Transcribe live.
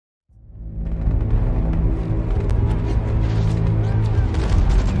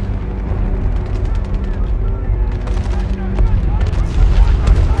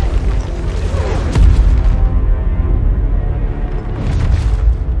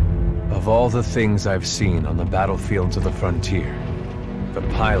Of all the things I've seen on the battlefields of the frontier, the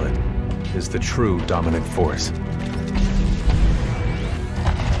pilot is the true dominant force.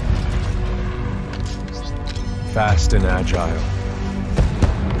 Fast and agile.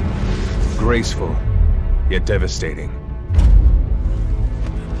 Graceful, yet devastating.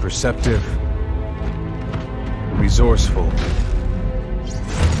 Perceptive, resourceful,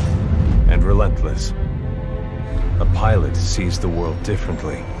 and relentless. A pilot sees the world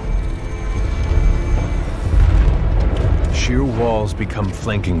differently. Sheer walls become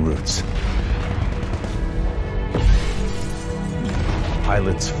flanking routes.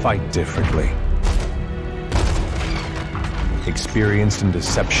 Pilots fight differently. Experienced in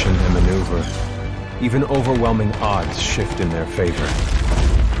deception and maneuver, even overwhelming odds shift in their favor.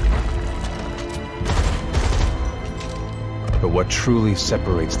 But what truly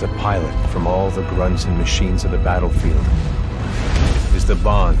separates the pilot from all the grunts and machines of the battlefield is the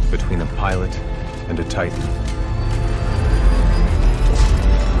bond between a pilot and a Titan.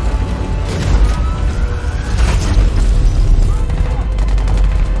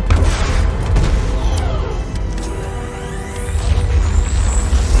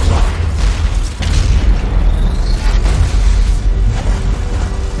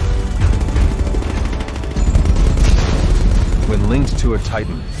 Linked to a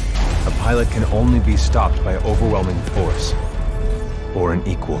Titan, a pilot can only be stopped by overwhelming force, or an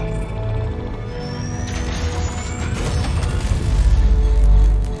equal.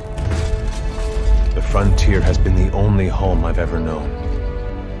 The frontier has been the only home I've ever known.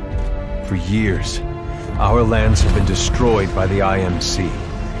 For years, our lands have been destroyed by the IMC,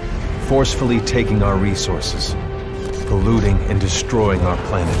 forcefully taking our resources, polluting and destroying our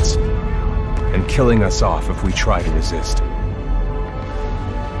planets, and killing us off if we try to resist.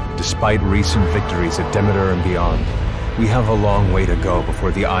 Despite recent victories at Demeter and beyond, we have a long way to go before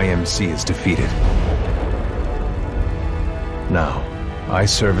the IMC is defeated. Now, I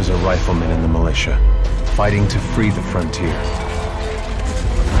serve as a rifleman in the militia, fighting to free the frontier.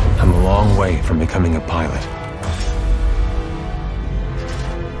 I'm a long way from becoming a pilot.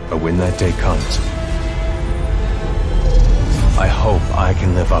 But when that day comes, I hope I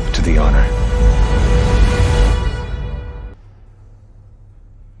can live up to the honor.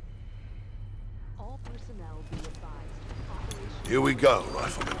 Here we go,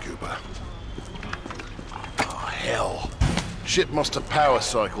 Rifleman Cooper. Oh, hell. Ship must have power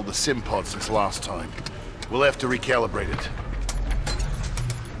cycled the sim pod since last time. We'll have to recalibrate it.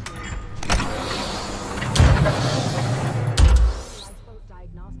 Lifeboat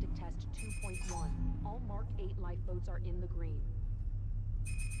diagnostic test 2.1. All Mark 8 lifeboats are in the green.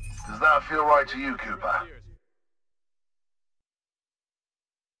 Does that feel right to you, Cooper?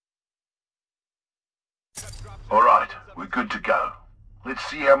 All right, we're good to go. Let's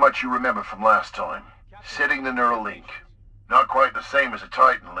see how much you remember from last time. Setting the neural link. Not quite the same as a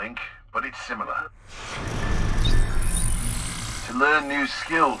Titan link, but it's similar. To learn new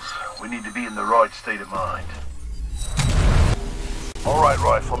skills, we need to be in the right state of mind. All right,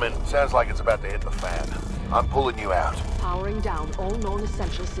 Rifleman. Sounds like it's about to hit the fan. I'm pulling you out. Powering down all known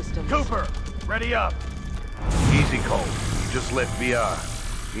essential systems. Cooper, ready up. Easy, Cole. You just left VR.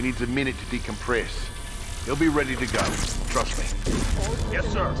 He needs a minute to decompress. He'll be ready to go. Trust me. Yes,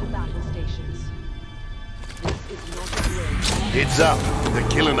 sir. To battle stations. This is not a drill. Heads up. They're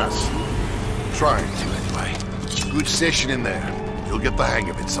killing us. Trying to, anyway. Good session in there. You'll get the hang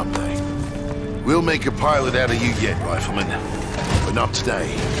of it someday. We'll make a pilot out of you yet, Rifleman. But not today.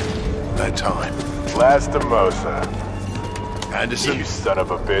 No time. Lastimosa. Anderson. You son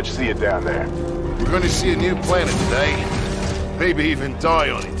of a bitch. See you down there. We're going to see a new planet today. Maybe even die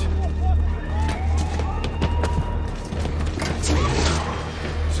on it.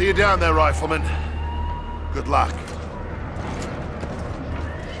 See you down there, Rifleman. Good luck.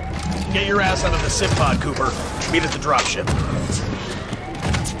 Get your ass out of the sim pod, Cooper. Meet at the dropship.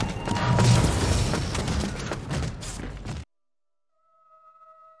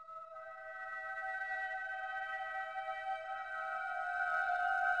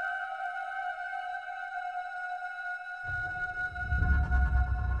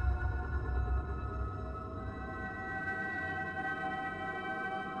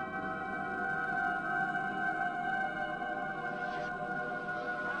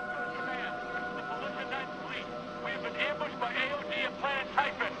 Ambushed by AOD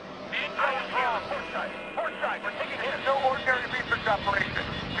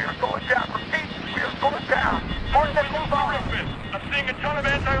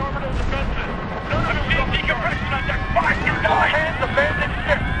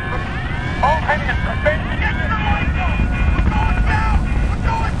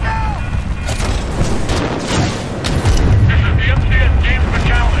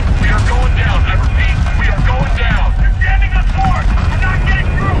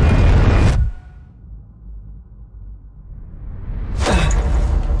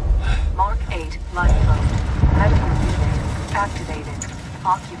 8 lifeboat. Medical unit activated.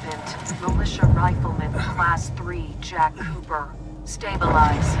 Occupant, Militia Rifleman, Class 3, Jack Cooper.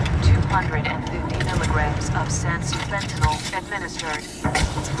 Stabilize. 250 milligrams of sensu fentanyl administered.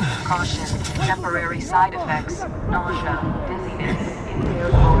 Caution. Temporary side effects. Nausea, dizziness,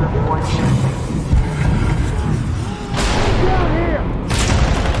 impaired motor coordination. Down here!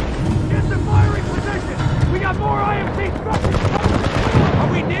 Get the firing position! We got more IMC structures coming! Are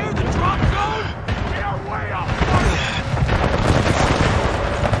we near the drop zone? We are way up!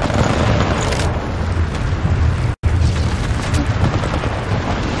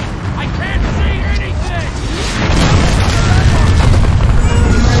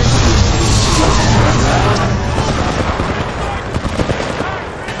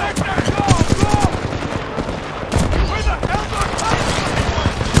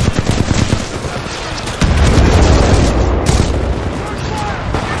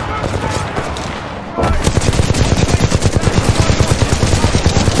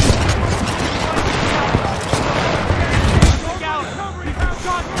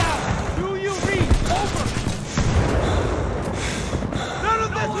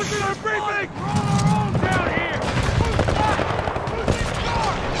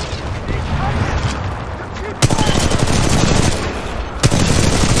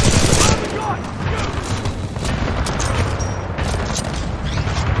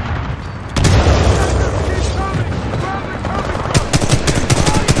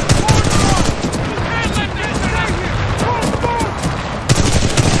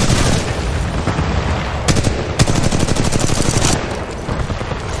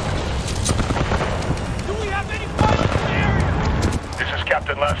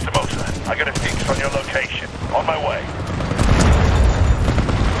 Lastimosa, I got a fix on your location. On my way.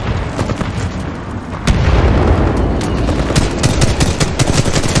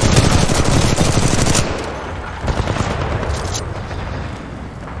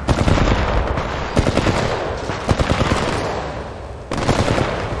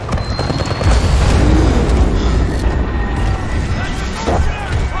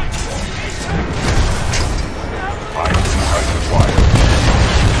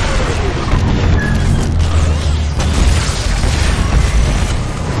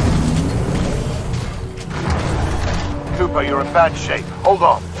 You're in bad shape. Hold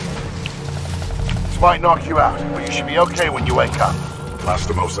on. This might knock you out, but you should be okay when you wake up.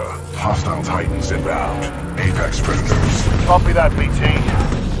 Lastimosa, hostile Titans inbound. Apex predators. Copy that, BT.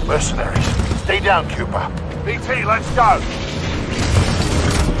 Mercenaries. Stay down, Cooper. BT, let's go!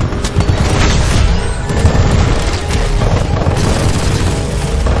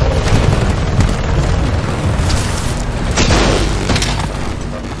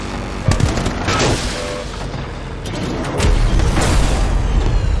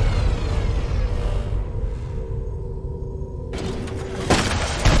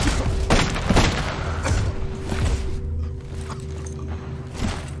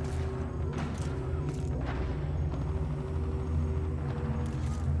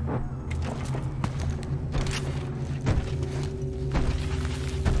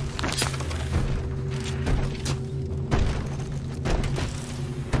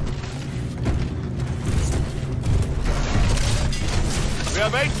 We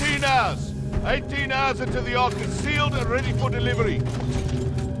have 18 hours. 18 hours until the Ark is sealed and ready for delivery.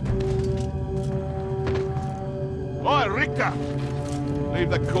 Oi, Richter! Leave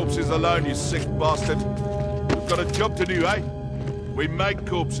the corpses alone, you sick bastard. We've got a job to do, eh? We make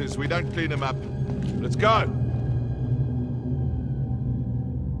corpses, we don't clean them up. Let's go!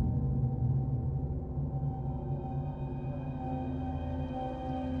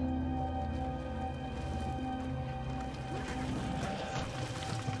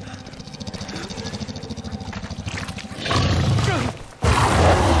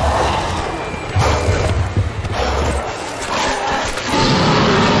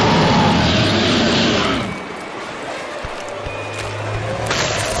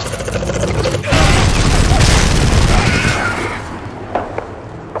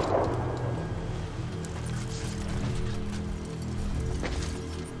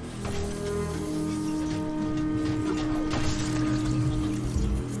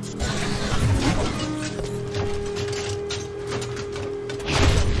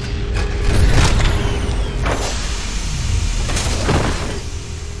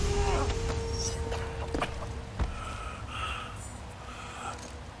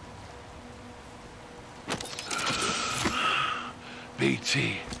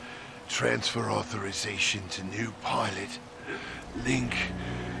 BT, transfer authorization to new pilot. Link,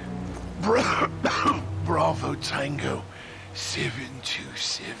 Bravo Tango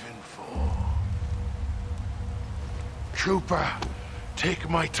 7274. Trooper, take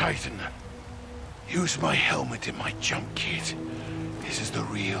my Titan. Use my helmet and my jump kit. This is the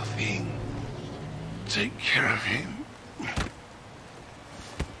real thing. Take care of him.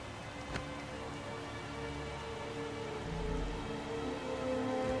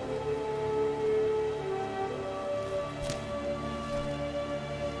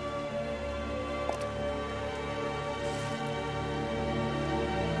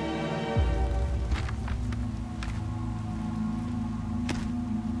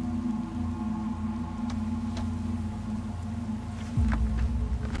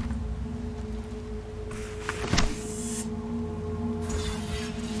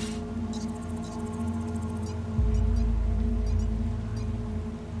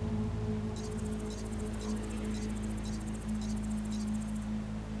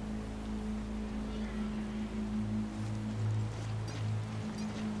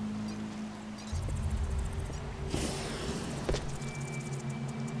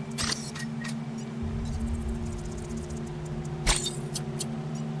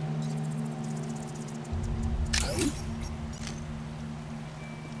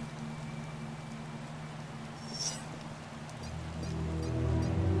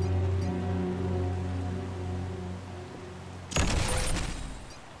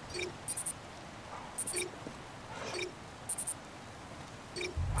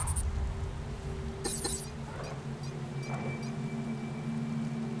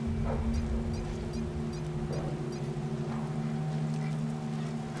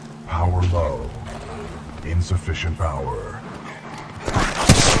 Power low. Insufficient power.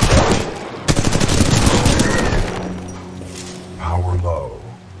 Power low.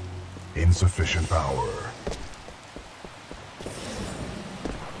 Insufficient power.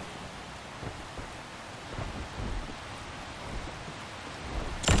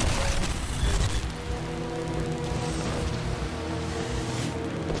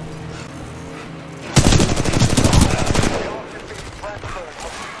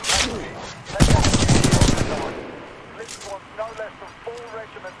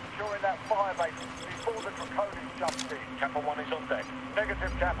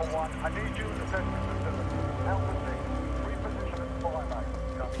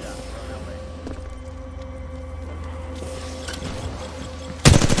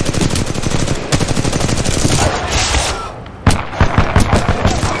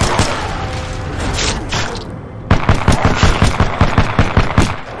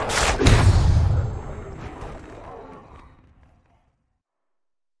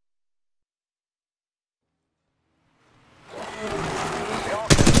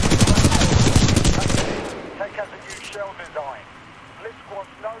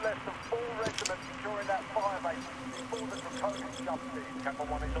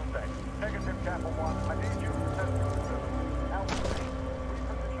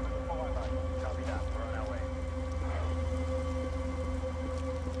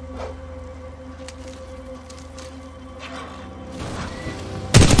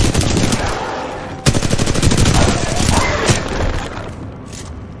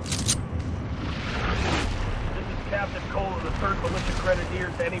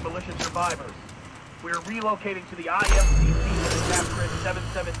 Relocating to the IMC with a cap grid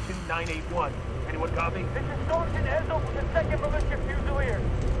 772981. Anyone copy? This is Sergeant Ezel from the 2nd Militia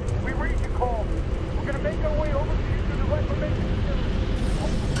Fusiliers. We read your call. We're gonna make our way over to you through the Rifleman facility.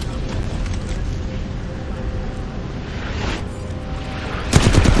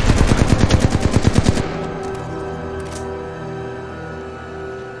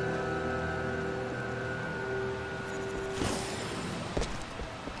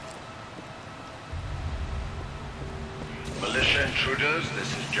 Intruders,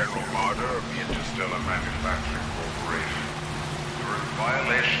 this is General Marder of the Interstellar Manufacturing Corporation. You're in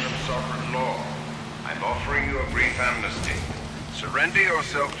violation of sovereign law. I'm offering you a brief amnesty. Surrender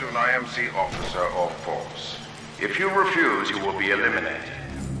yourself to an IMC officer or force. If you refuse, you will be eliminated.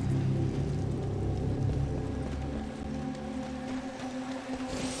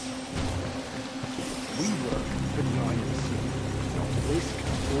 We work for the IMC, not Lisk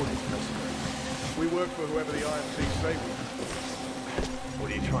or his mercenaries. We work for whoever the IMC say we do. What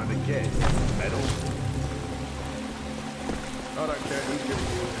are you trying to get? Medal? I don't care who's giving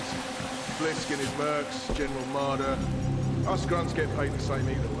the orders. Blisk and his mercs, General Marder. Us grunts get paid the same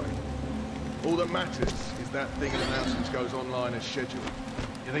either way. All that matters is that thing in announcements goes online as scheduled.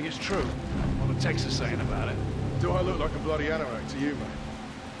 You think it's true? What the text is saying about it? Do I look like a bloody anorak to you, mate?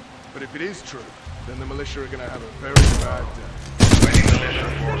 But if it is true, then the militia are gonna have a very bad day. Many militia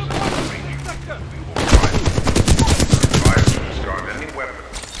forces are reaching. We will fight them. Advise to discard any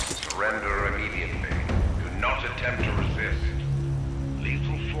weapons. Surrender immediately. Do not attempt to resist.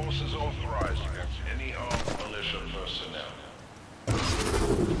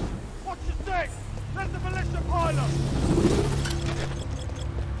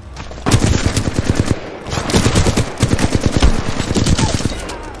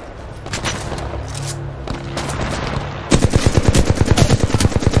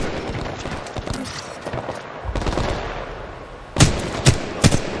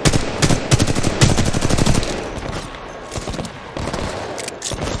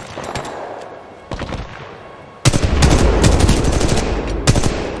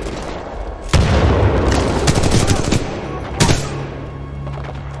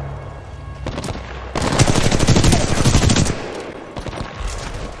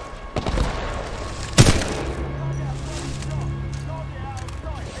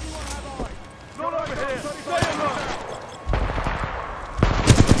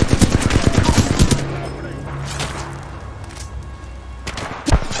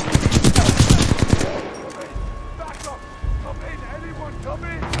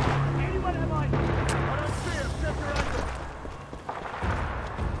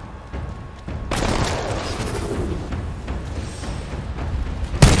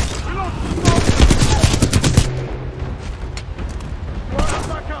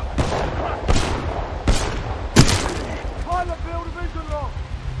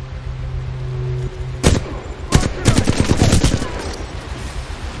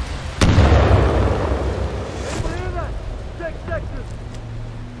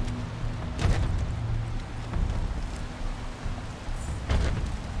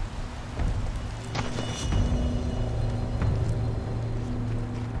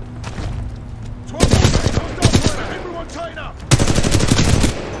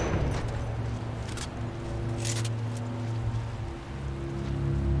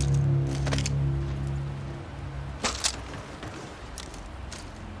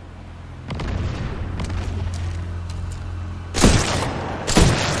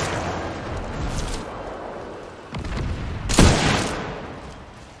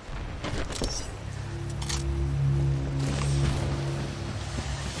 We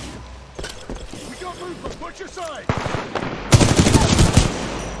got movement! Watch your side!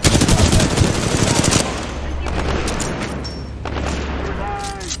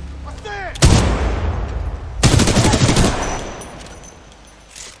 What's there?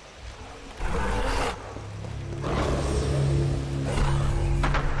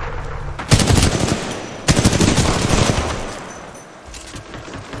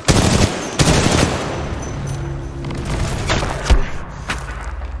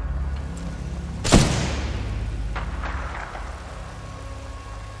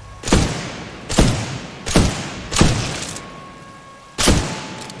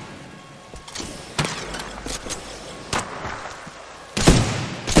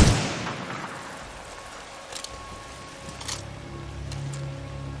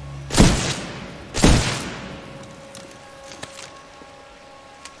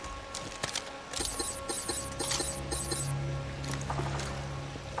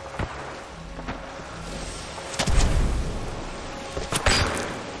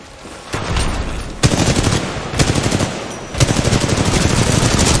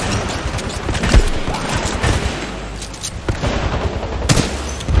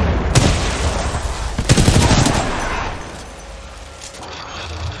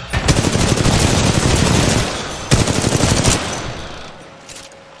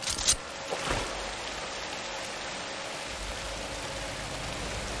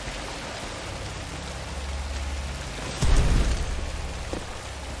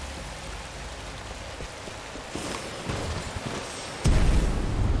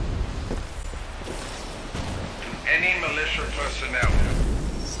 Any militia personnel,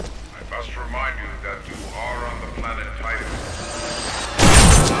 I must remind you that you are on the planet Typhon.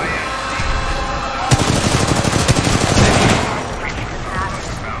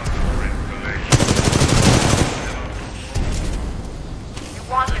 You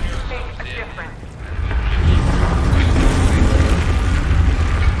wanted to make a difference.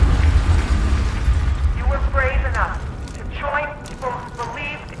 You were brave enough to join people who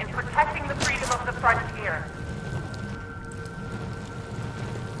believed in protecting the freedom of the frontier.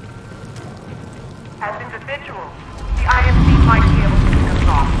 As individuals, the IMC might be able to pick us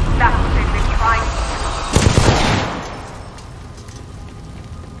off. That's what they've been trying to do.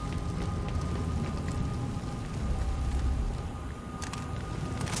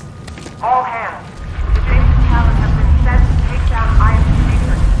 All hands. James MacAllan has been sent to take down IMC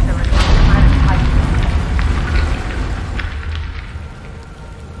research facilities on the planet Typhon.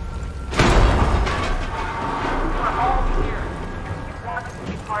 We're all here. You want to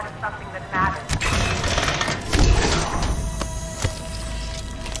be part of something that matters.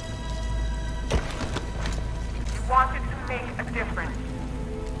 You wanted to make a difference.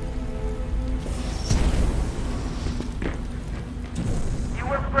 You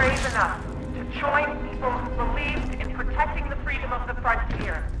were brave enough to join people who believed in protecting the freedom of the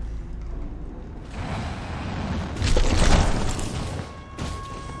frontier.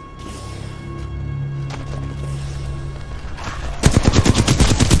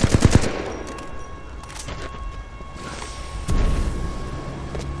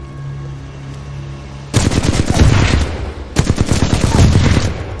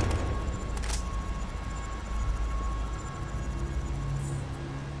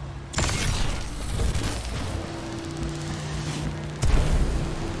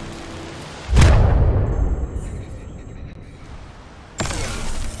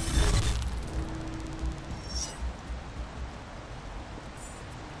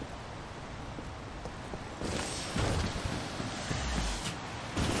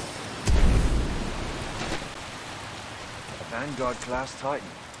 Vanguard class Titan.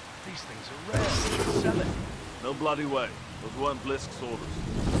 These things are rare. We should sell it. No bloody way. Those weren't Blisk's orders.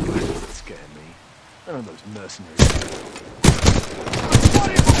 That scared me. None of those mercenaries.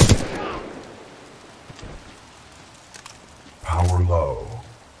 Power low.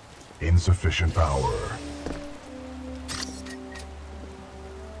 Insufficient power.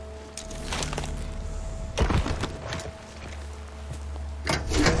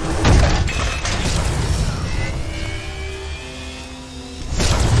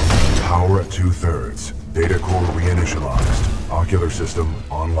 Power at 2/3. Data core reinitialized. Ocular system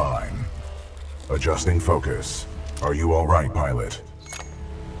online. Adjusting focus. Are you all right, pilot?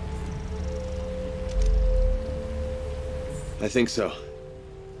 I think so.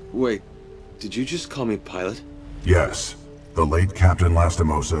 Wait, did you just call me pilot? Yes. The late Captain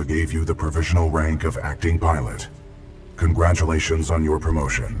Lastimosa gave you the provisional rank of acting pilot. Congratulations on your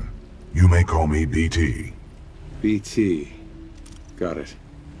promotion. You may call me BT. BT. Got it.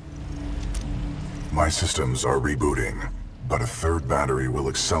 My systems are rebooting, but a third battery will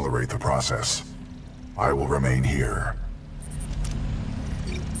accelerate the process. I will remain here.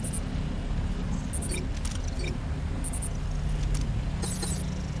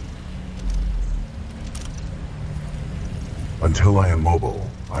 Until I am mobile,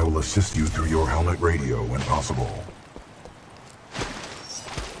 I will assist you through your helmet radio when possible.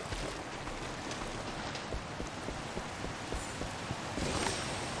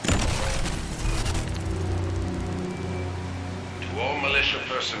 To all militia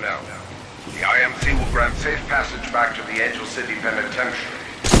personnel, the IMC will grant safe passage back to the Angel City Penitentiary.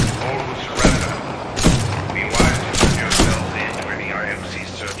 All will surrender. Be wise to turn yourselves in to any IMC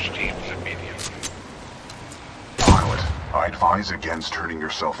search teams immediately. Pilot, I advise against turning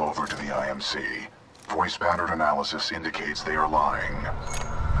yourself over to the IMC. Voice pattern analysis indicates they are lying.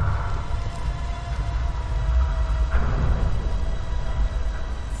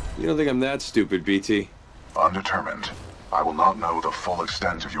 You don't think I'm that stupid, BT? Undetermined. I will not know the full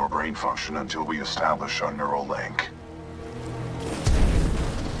extent of your brain function until we establish a neural link.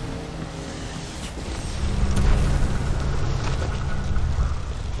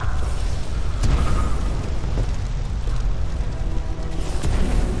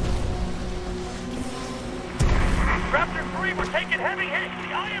 Raptor 3, we're taking heavy hits.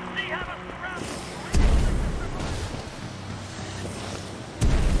 The IMC have us surrounded.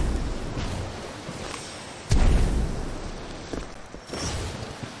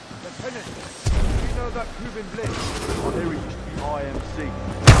 Lieutenant, you know that Cuban blitz? Oh, there used to be IMC.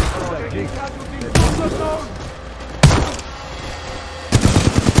 Oh, taking casualties on the zone!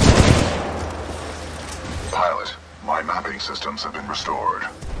 Pilot, my mapping systems have been restored.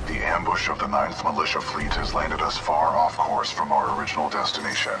 The ambush of the 9th Militia Fleet has landed us far off course from our original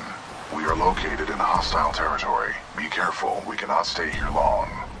destination. We are located in hostile territory. Be careful, we cannot stay here long.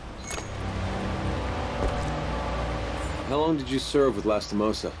 How long did you serve with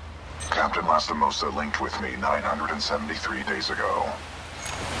Lastimosa? Captain Lastimosa linked with me 973 days ago.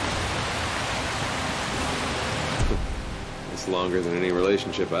 It's longer than any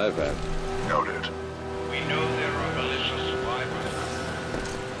relationship I've had. Noted. We know there are militia survivors.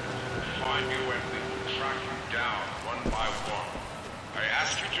 We'll find you and we will track you down one by one. I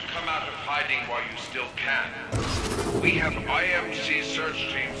ask you to come out of hiding while you still can. We have IMC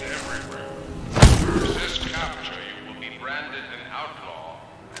search teams everywhere. Resist capture, you will be branded an outlaw,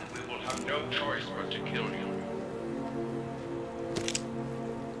 and we will have no choice but to kill you.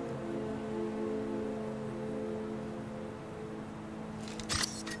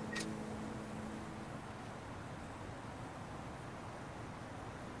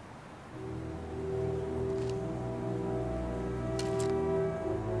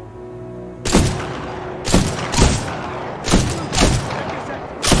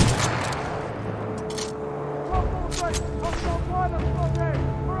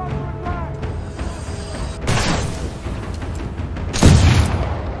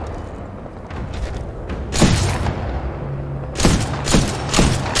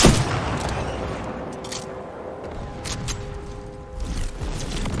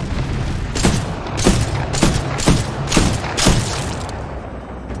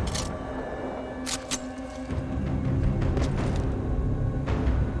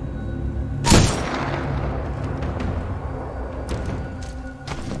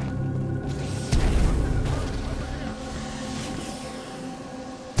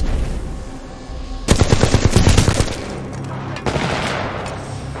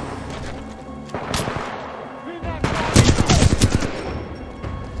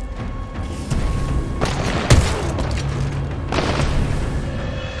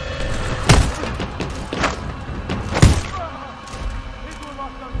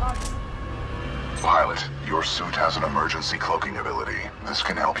 Pilot, your suit has an emergency cloaking ability. This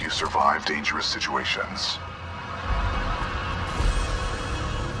can help you survive dangerous situations.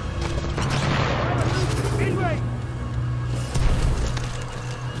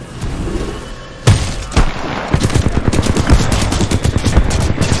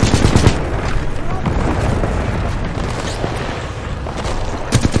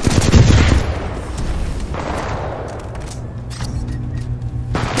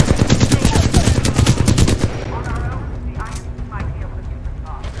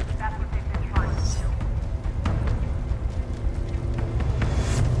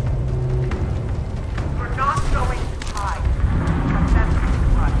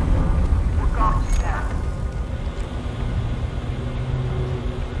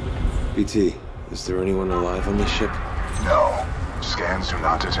 BT, is there anyone alive on this ship? No. Scans do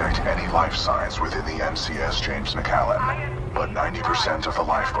not detect any life signs within the MCS James MacAllan, but 90% of the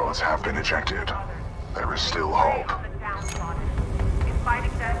lifeboats have been ejected. There is still hope.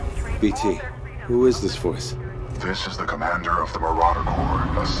 BT, who is this voice? This is the commander of the Marauder Corps,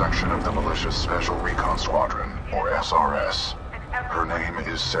 a section of the Militia's Special Recon Squadron, or SRS. Her name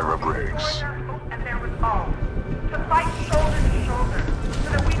is Sarah Briggs. And their resolve to fight shoulder to shoulder so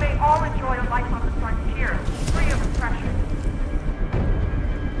that we may all enjoy a life on the frontier, free of oppression.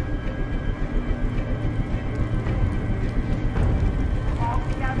 All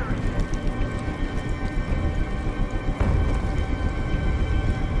together.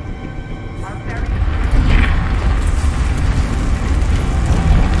 Our very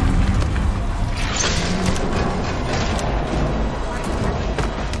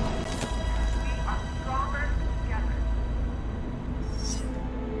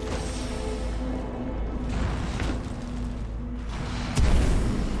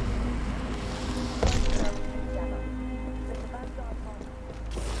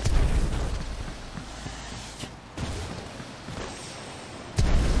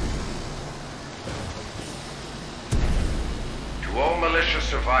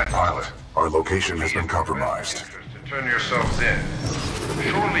Pilot, our location has been compromised. Turn yourselves in.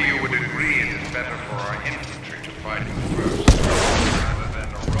 Surely you would agree it is better for our infantry to fight first, rather than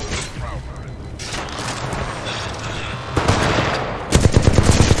a rolling prowler.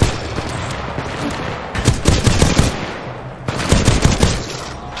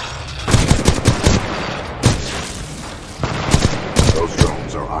 Those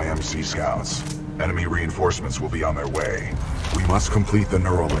drones are IMC scouts. Enemy reinforcements will be on their way. We must complete the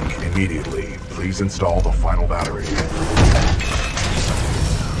Neuralink immediately. Please install the final battery.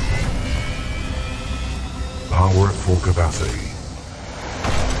 Power at full capacity.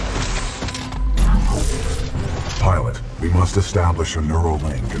 Pilot, we must establish a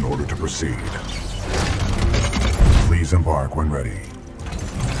Neuralink in order to proceed. Please embark when ready.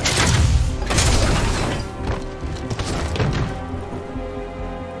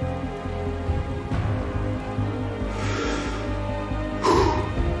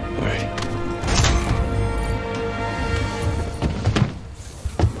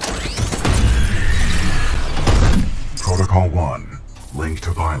 Protocol 1. Link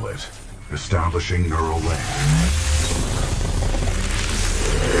to pilot. Establishing neural link.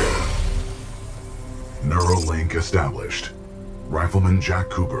 Neural link established. Rifleman Jack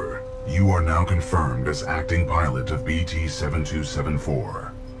Cooper, you are now confirmed as acting pilot of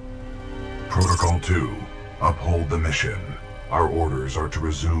BT-7274. Protocol 2. Uphold the mission. Our orders are to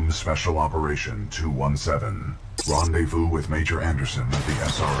resume Special Operation 217. Rendezvous with Major Anderson of the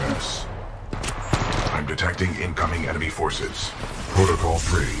SRS. I'm detecting incoming enemy forces. Protocol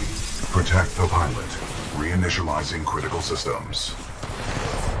 3. Protect the pilot. Reinitializing critical systems.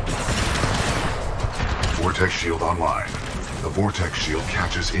 Vortex shield online. The Vortex shield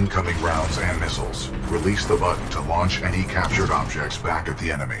catches incoming rounds and missiles. Release the button to launch any captured objects back at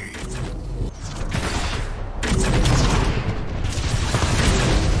the enemy.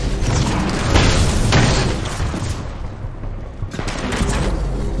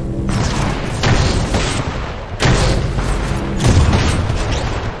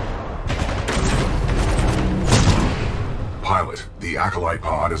 Pilot, the Acolyte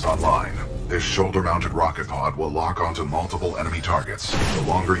pod is online. This shoulder-mounted rocket pod will lock onto multiple enemy targets. The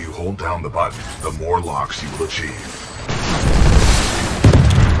longer you hold down the button, the more locks you will achieve.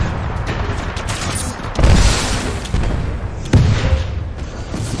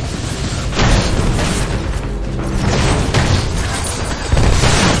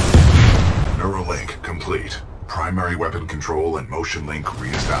 Neuralink complete. Primary weapon control and motion link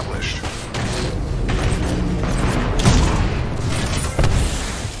re-established.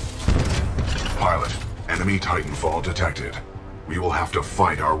 Pilot, enemy Titanfall detected. We will have to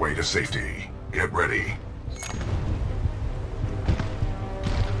fight our way to safety. Get ready.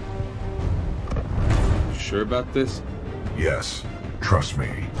 Sure about this? Yes, trust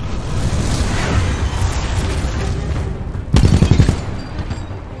me.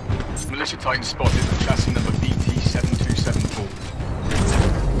 Militia Titan spotted at chassis number BT-7274.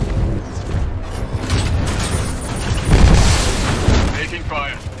 Taking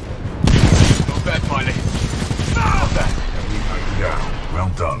fire. Not bad, pilot. Yeah, well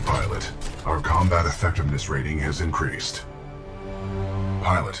done, pilot. Our combat effectiveness rating has increased.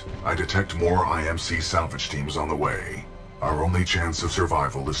 Pilot, I detect more IMC salvage teams on the way. Our only chance of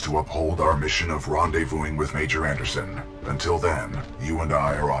survival is to uphold our mission of rendezvousing with Major Anderson. Until then, you and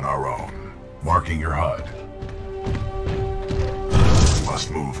I are on our own. Marking your HUD. We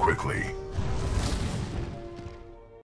must move quickly.